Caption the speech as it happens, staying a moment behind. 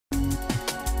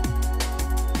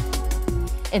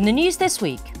In the news this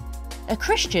week, a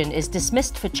Christian is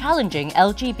dismissed for challenging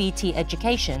LGBT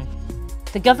education.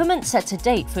 The government sets a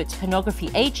date for its pornography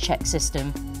age check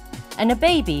system, and a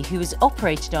baby who was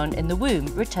operated on in the womb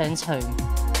returns home.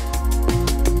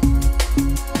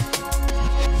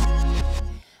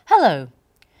 Hello.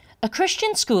 A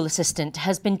Christian school assistant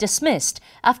has been dismissed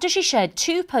after she shared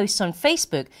 2 posts on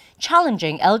Facebook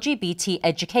challenging LGBT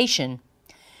education.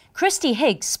 Christy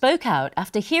Higgs spoke out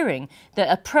after hearing that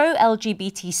a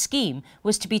pro-LGBT scheme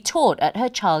was to be taught at her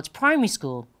child's primary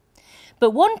school.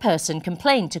 But one person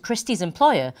complained to Christy's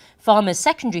employer, Farmers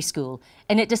Secondary School,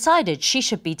 and it decided she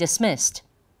should be dismissed.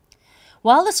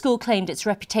 While the school claimed its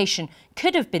reputation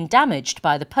could have been damaged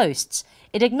by the posts,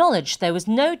 it acknowledged there was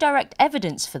no direct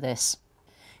evidence for this.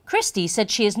 Christy said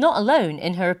she is not alone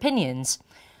in her opinions.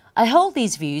 "I hold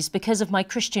these views because of my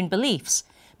Christian beliefs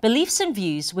and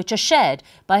views which are shared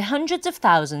by hundreds of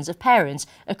thousands of parents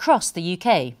across the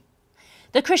UK.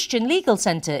 The Christian Legal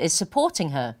Centre is supporting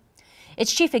her.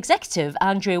 Its chief executive,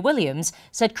 Andrea Williams,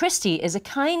 said Christy is a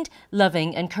kind,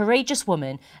 loving and courageous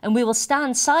woman, and we will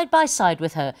stand side by side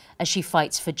with her as she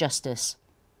fights for justice.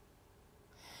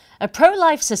 A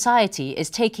pro-life society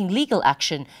is taking legal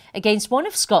action against one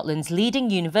of Scotland's leading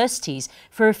universities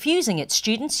for refusing its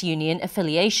students' union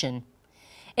affiliation.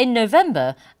 In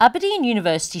November, Aberdeen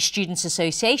University Students'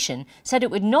 Association said it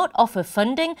would not offer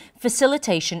funding,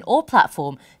 facilitation or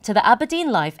platform to the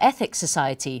Aberdeen Life Ethics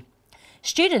Society.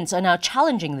 Students are now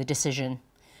challenging the decision.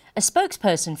 A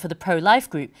spokesperson for the pro-life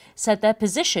group said their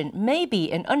position may be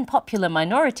an unpopular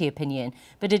minority opinion,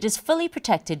 but it is fully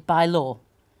protected by law.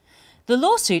 The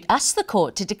lawsuit asks the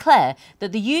court to declare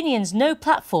that the union's no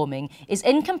platforming is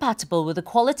incompatible with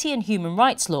equality and human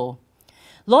rights law.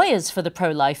 Lawyers for the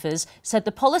pro-lifers said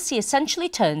the policy essentially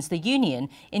turns the union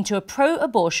into a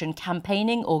pro-abortion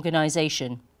campaigning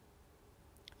organisation.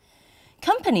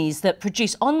 Companies that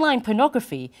produce online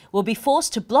pornography will be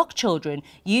forced to block children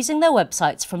using their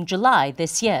websites from July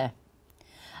this year.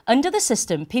 Under the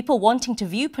system, people wanting to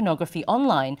view pornography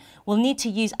online will need to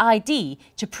use ID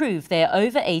to prove they are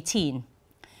over 18.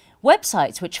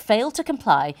 Websites which fail to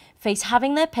comply face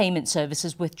having their payment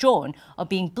services withdrawn or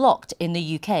being blocked in the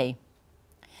UK.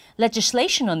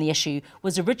 Legislation on the issue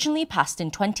was originally passed in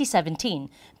 2017,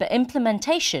 but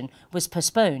implementation was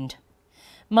postponed.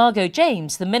 Margot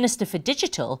James, the Minister for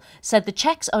Digital, said the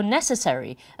checks are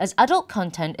necessary as adult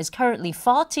content is currently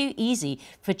far too easy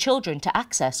for children to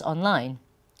access online.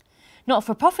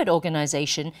 Not-for-profit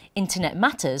organisation Internet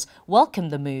Matters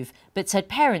welcomed the move, but said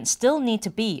parents still need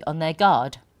to be on their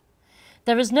guard.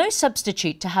 There is no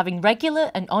substitute to having regular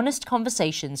and honest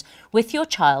conversations with your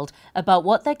child about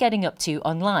what they're getting up to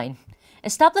online,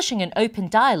 establishing an open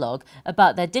dialogue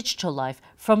about their digital life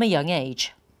from a young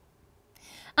age.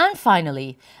 And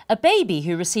finally, a baby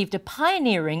who received a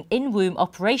pioneering in-womb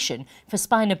operation for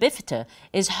spina bifida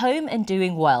is home and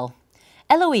doing well.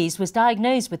 Eloise was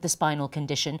diagnosed with the spinal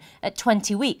condition at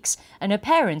 20 weeks, and her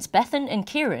parents, Bethan and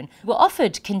Kieran, were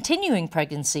offered continuing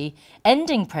pregnancy,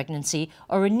 ending pregnancy,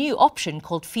 or a new option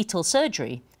called fetal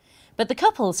surgery. But the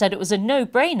couple said it was a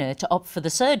no-brainer to opt for the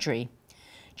surgery.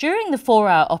 During the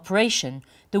 4-hour operation,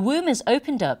 the womb is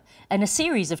opened up and a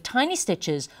series of tiny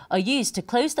stitches are used to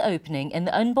close the opening in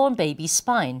the unborn baby's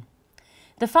spine.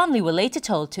 The family were later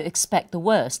told to expect the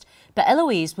worst, but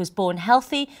Eloise was born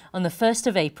healthy on the 1st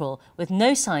of April with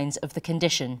no signs of the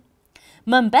condition.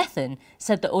 Mum Bethan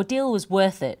said the ordeal was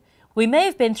worth it. "We may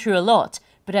have been through a lot,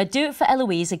 but I'd do it for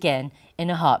Eloise again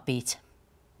in a heartbeat."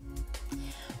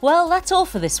 Well, that's all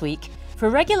for this week. For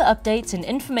regular updates and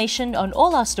information on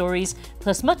all our stories,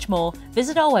 plus much more,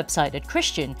 visit our website at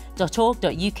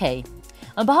christian.org.uk.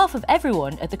 On behalf of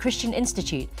everyone at the Christian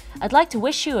Institute, I'd like to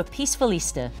wish you a peaceful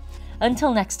Easter.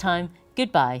 Until next time,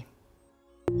 goodbye.